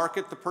economic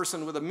market, the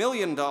person with $1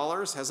 million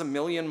has 1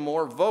 million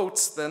more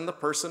votes than the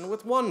person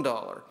with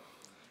 $1.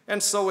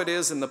 And so it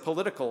is in the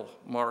political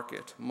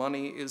market.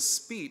 Money is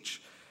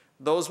speech.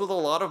 Those with a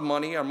lot of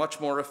money are much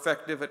more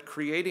effective at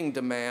creating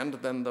demand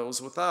than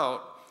those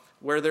without.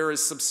 Where there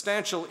is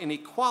substantial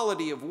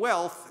inequality of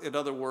wealth, in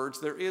other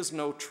words, there is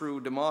no true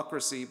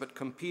democracy, but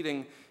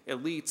competing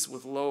elites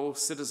with low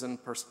citizen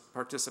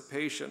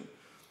participation.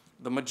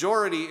 The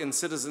majority in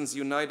Citizens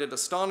United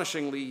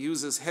astonishingly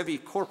uses heavy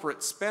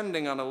corporate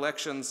spending on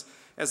elections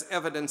as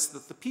evidence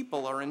that the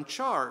people are in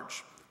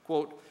charge.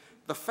 Quote,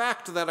 the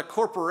fact that a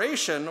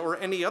corporation or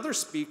any other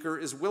speaker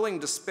is willing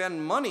to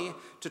spend money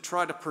to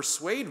try to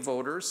persuade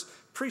voters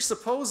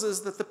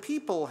presupposes that the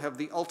people have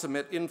the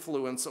ultimate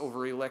influence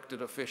over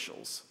elected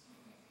officials.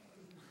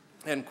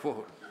 End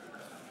quote.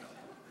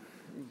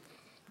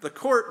 The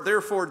court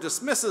therefore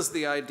dismisses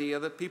the idea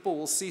that people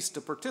will cease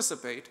to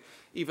participate,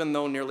 even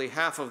though nearly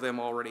half of them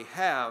already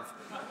have.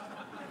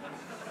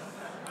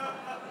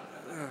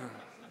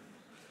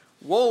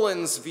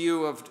 Wollen's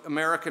view of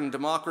American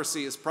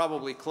democracy is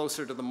probably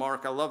closer to the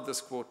mark. I love this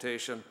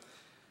quotation.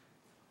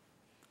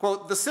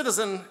 Quote, the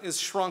citizen is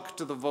shrunk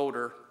to the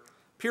voter,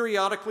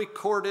 periodically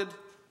courted,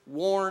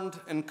 warned,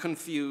 and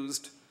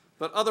confused,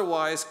 but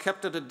otherwise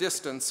kept at a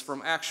distance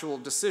from actual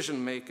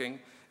decision-making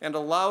and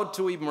allowed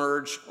to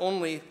emerge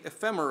only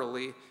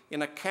ephemerally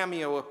in a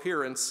cameo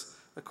appearance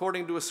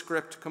according to a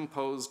script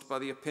composed by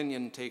the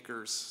opinion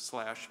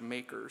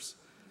takers/makers,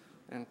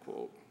 end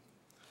quote.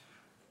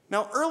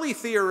 Now, early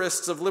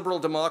theorists of liberal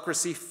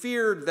democracy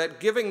feared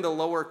that giving the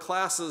lower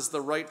classes the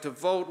right to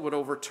vote would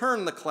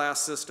overturn the class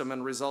system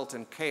and result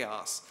in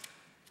chaos.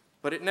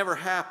 But it never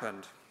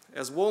happened.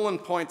 As Wollen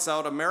points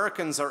out,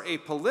 Americans are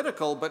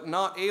apolitical but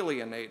not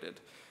alienated.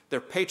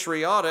 They're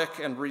patriotic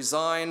and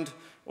resigned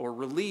or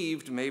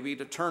relieved, maybe,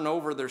 to turn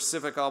over their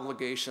civic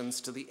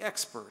obligations to the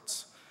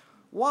experts.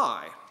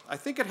 Why? I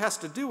think it has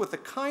to do with the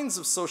kinds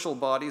of social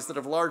bodies that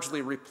have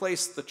largely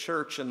replaced the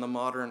church in the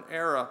modern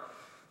era.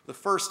 The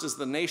first is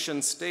the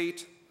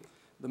nation-state.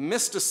 The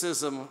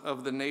mysticism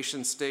of the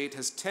nation-state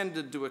has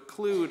tended to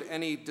occlude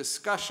any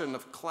discussion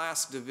of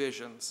class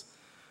divisions.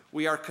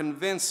 We are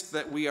convinced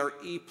that we are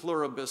e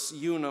pluribus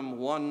unum,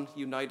 one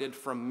united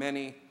from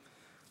many.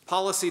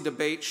 Policy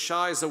debate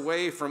shies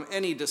away from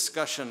any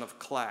discussion of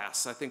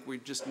class. I think we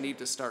just need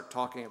to start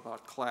talking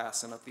about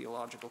class in a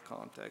theological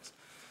context.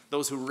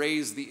 Those who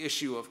raise the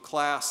issue of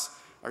class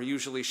are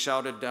usually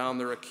shouted down.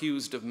 They're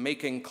accused of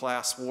making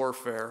class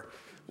warfare,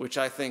 which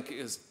I think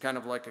is kind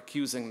of like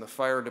accusing the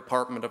fire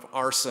department of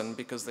arson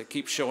because they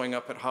keep showing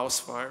up at house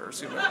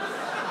fires. You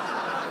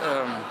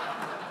know?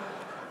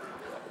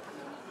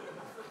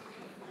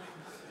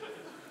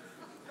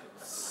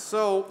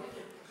 So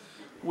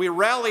we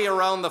rally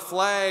around the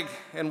flag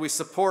and we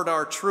support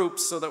our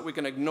troops so that we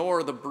can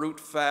ignore the brute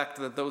fact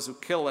that those who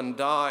kill and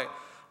die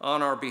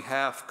on our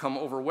behalf come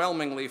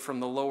overwhelmingly from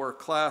the lower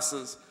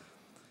classes.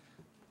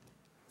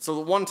 So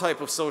the one type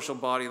of social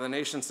body, the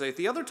nation-state.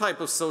 The other type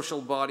of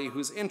social body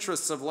whose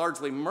interests have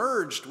largely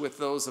merged with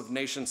those of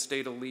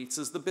nation-state elites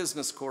is the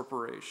business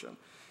corporation.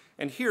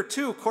 And here,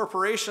 too,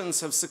 corporations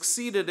have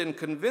succeeded in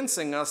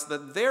convincing us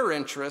that their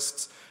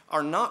interests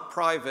are not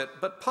private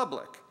but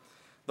public.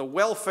 The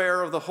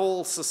welfare of the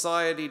whole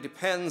society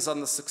depends on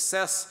the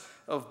success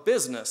of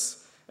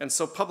business, and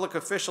so public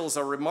officials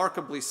are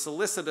remarkably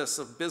solicitous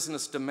of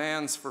business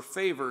demands for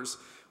favors,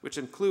 which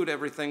include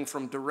everything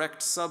from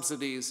direct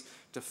subsidies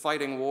to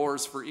fighting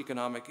wars for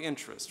economic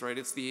interest, right?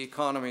 It's the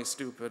economy,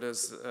 stupid,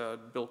 as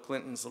Bill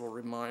Clinton's little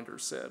reminder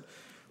said.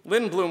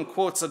 Lindblom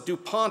quotes a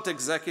DuPont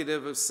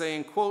executive as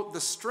saying, quote,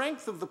 the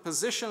strength of the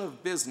position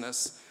of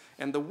business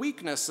and the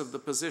weakness of the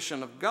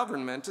position of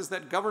government is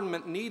that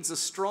government needs a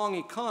strong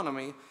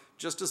economy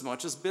just as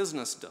much as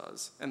business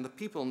does, and the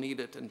people need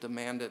it and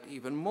demand it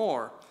even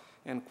more,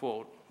 end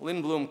quote.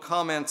 Lindblom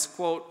comments,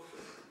 quote,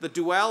 the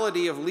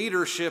duality of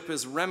leadership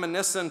is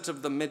reminiscent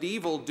of the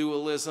medieval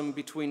dualism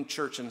between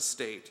church and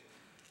state.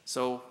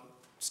 So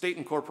state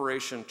and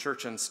corporation,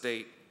 church and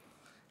state.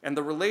 And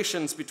the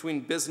relations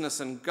between business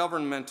and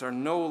government are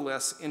no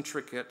less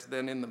intricate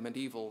than in the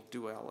medieval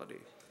duality.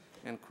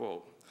 end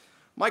quote.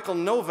 Michael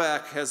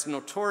Novak has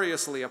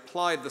notoriously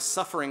applied the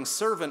suffering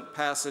servant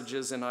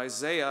passages in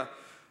Isaiah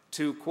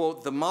to,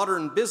 quote, the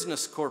modern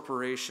business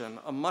corporation,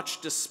 a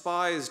much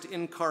despised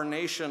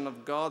incarnation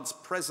of God's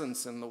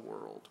presence in the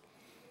world.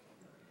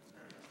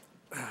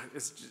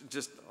 It's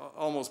just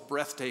almost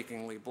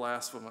breathtakingly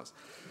blasphemous.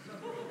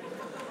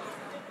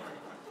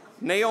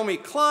 Naomi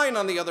Klein,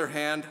 on the other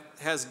hand,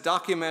 has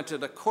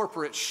documented a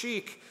corporate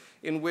chic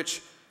in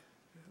which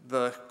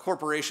the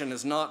corporation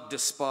is not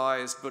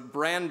despised, but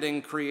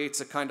branding creates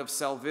a kind of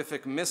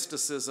salvific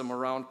mysticism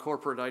around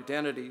corporate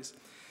identities.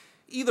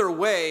 Either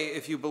way,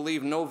 if you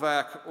believe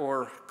Novak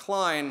or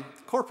Klein,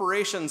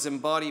 corporations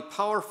embody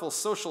powerful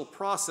social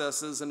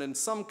processes and in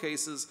some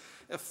cases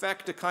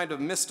affect a kind of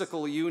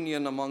mystical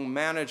union among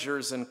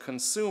managers and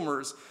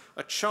consumers,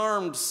 a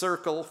charmed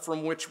circle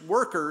from which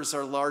workers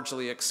are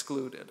largely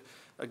excluded.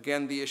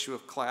 Again, the issue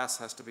of class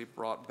has to be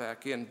brought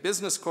back in.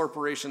 Business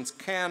corporations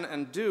can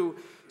and do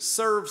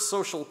serve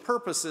social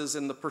purposes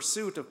in the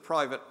pursuit of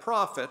private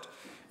profit,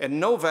 and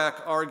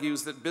Novak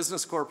argues that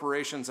business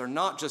corporations are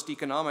not just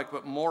economic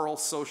but moral,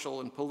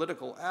 social, and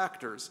political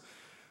actors.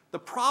 The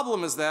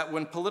problem is that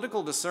when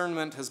political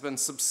discernment has been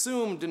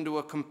subsumed into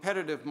a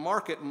competitive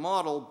market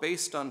model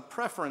based on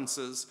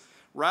preferences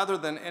rather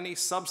than any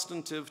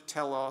substantive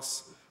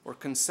telos or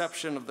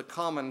conception of the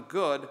common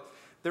good,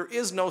 there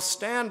is no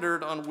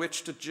standard on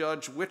which to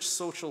judge which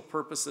social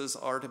purposes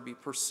are to be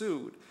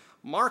pursued.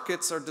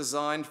 Markets are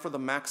designed for the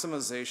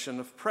maximization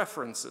of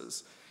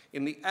preferences.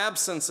 In the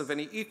absence of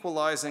any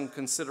equalizing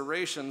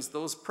considerations,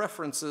 those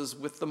preferences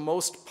with the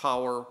most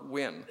power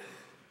win.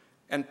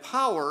 And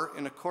power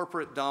in a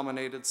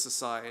corporate-dominated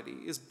society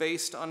is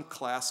based on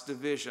class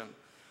division,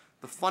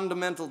 the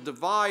fundamental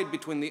divide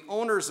between the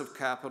owners of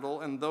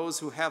capital and those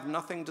who have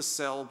nothing to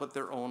sell but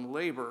their own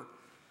labor.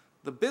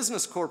 The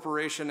business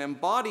corporation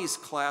embodies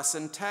class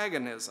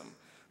antagonism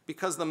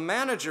because the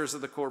managers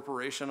of the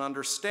corporation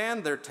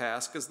understand their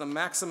task as the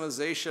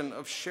maximization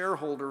of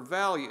shareholder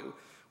value,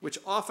 which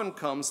often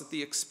comes at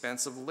the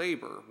expense of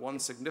labor. One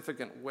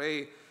significant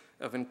way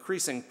of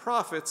increasing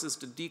profits is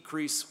to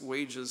decrease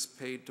wages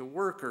paid to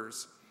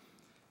workers.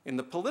 In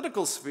the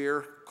political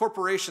sphere,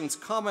 corporations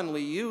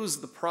commonly use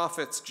the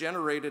profits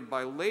generated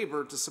by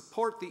labor to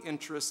support the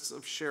interests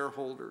of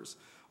shareholders,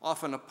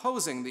 often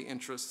opposing the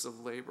interests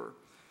of labor.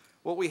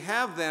 What we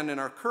have then in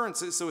our current,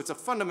 so it's a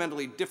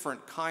fundamentally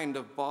different kind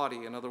of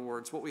body, in other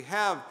words. What we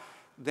have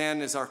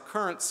then is our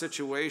current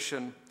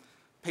situation.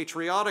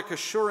 Patriotic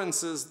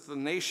assurances that the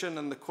nation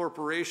and the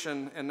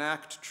corporation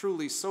enact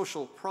truly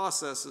social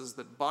processes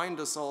that bind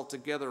us all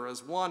together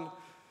as one,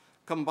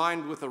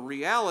 combined with a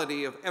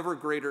reality of ever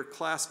greater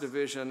class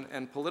division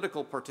and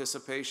political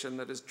participation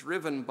that is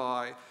driven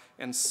by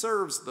and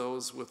serves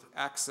those with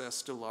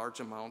access to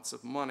large amounts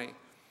of money.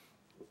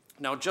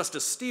 Now,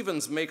 Justice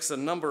Stevens makes a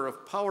number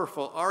of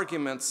powerful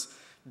arguments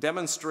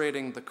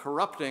demonstrating the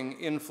corrupting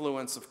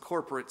influence of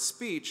corporate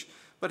speech,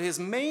 but his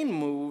main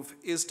move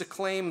is to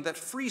claim that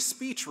free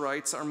speech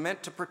rights are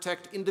meant to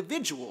protect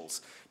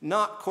individuals,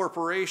 not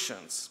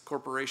corporations.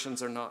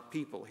 Corporations are not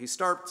people. He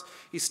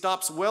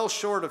stops well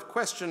short of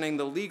questioning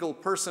the legal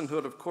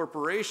personhood of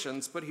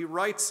corporations, but he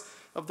writes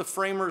of the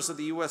framers of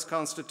the U.S.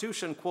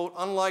 Constitution, quote,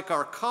 unlike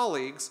our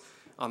colleagues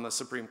on the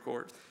Supreme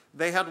Court,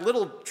 they had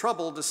little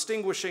trouble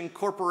distinguishing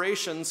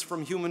corporations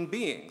from human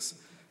beings.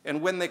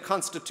 And when they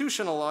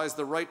constitutionalized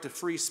the right to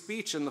free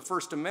speech in the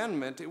First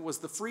Amendment, it was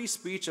the free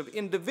speech of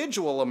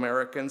individual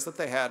Americans that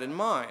they had in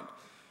mind.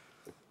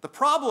 The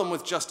problem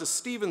with Justice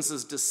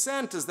Stevens's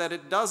dissent is that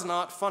it does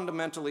not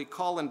fundamentally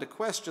call into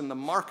question the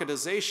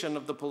marketization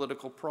of the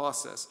political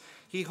process.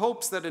 He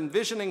hopes that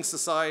envisioning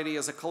society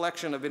as a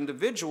collection of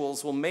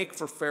individuals will make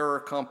for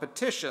fairer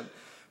competition.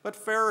 But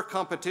fairer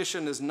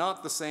competition is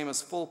not the same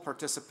as full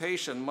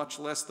participation, much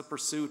less the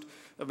pursuit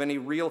of any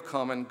real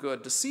common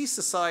good. To see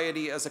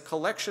society as a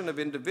collection of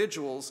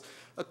individuals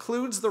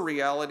occludes the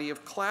reality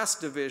of class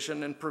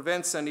division and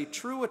prevents any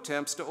true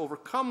attempts to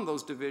overcome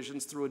those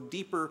divisions through a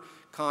deeper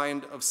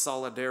kind of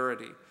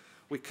solidarity.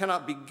 We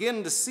cannot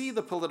begin to see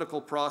the political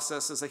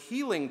process as a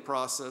healing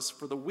process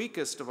for the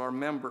weakest of our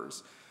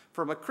members.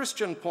 From a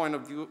Christian point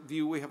of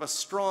view, we have a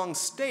strong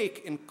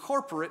stake in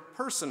corporate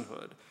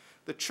personhood.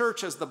 The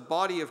church, as the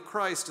body of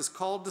Christ, is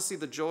called to see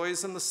the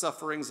joys and the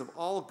sufferings of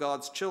all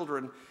God's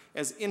children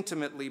as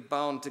intimately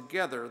bound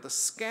together. The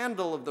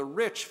scandal of the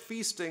rich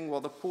feasting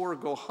while the poor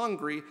go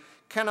hungry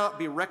cannot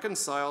be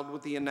reconciled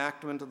with the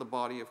enactment of the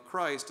body of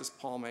Christ, as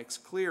Paul makes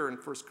clear in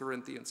 1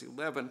 Corinthians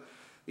 11.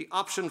 The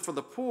option for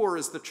the poor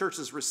is the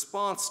church's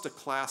response to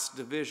class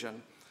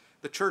division.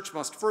 The church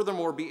must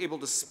furthermore be able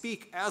to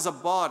speak as a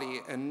body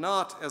and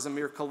not as a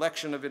mere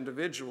collection of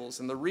individuals.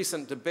 In the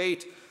recent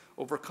debate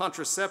over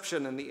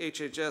contraception and the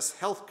HHS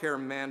healthcare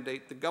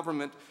mandate, the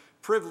government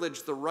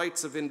privileged the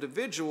rights of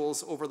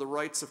individuals over the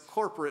rights of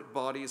corporate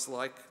bodies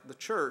like the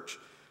church.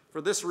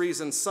 For this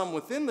reason, some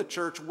within the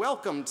church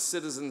welcomed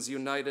Citizens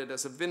United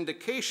as a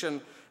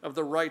vindication of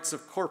the rights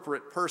of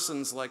corporate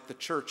persons like the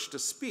church to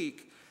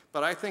speak,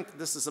 but I think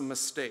this is a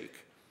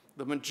mistake.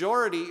 The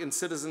majority in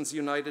Citizens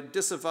United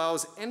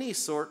disavows any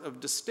sort of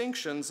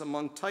distinctions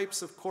among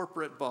types of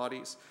corporate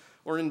bodies,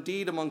 or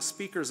indeed among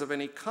speakers of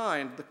any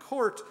kind. The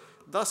court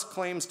thus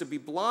claims to be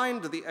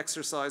blind to the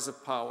exercise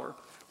of power,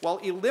 while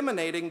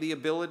eliminating the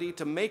ability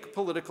to make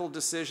political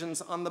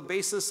decisions on the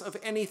basis of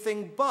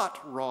anything but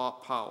raw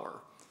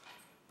power.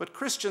 But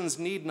Christians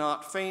need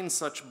not feign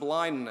such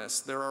blindness.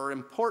 There are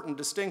important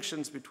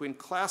distinctions between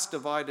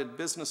class-divided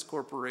business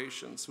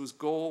corporations, whose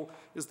goal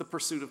is the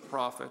pursuit of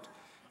profit,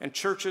 and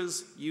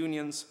churches,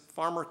 unions,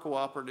 farmer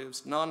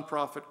cooperatives,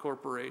 nonprofit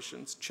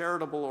corporations,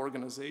 charitable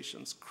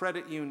organizations,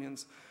 credit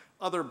unions,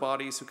 other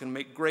bodies who can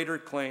make greater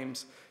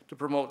claims to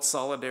promote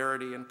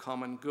solidarity and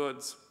common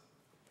goods.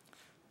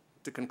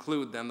 To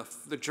conclude, then,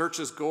 the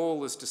church's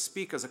goal is to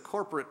speak as a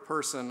corporate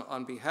person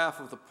on behalf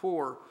of the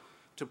poor,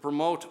 to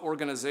promote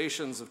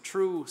organizations of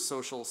true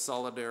social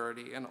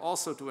solidarity, and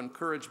also to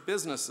encourage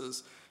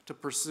businesses to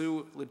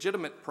pursue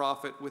legitimate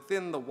profit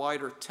within the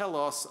wider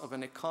telos of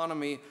an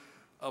economy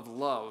of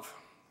love.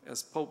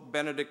 As Pope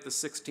Benedict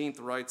XVI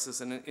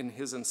writes in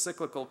his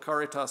encyclical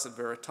Caritas et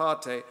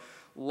Veritate,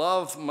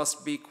 love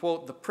must be,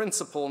 quote, the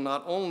principle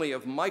not only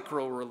of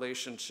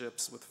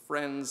micro-relationships with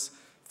friends,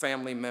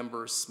 family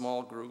members,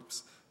 small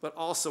groups, but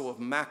also of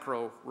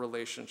macro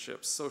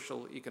relationships,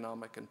 social,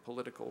 economic, and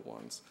political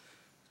ones,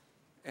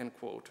 end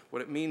quote.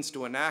 What it means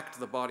to enact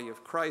the body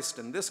of Christ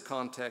in this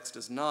context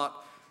is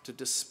not to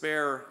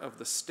despair of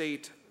the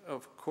state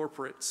of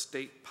corporate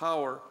state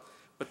power,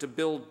 but to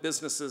build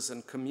businesses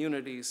and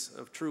communities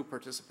of true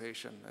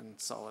participation and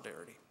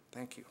solidarity.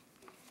 Thank you.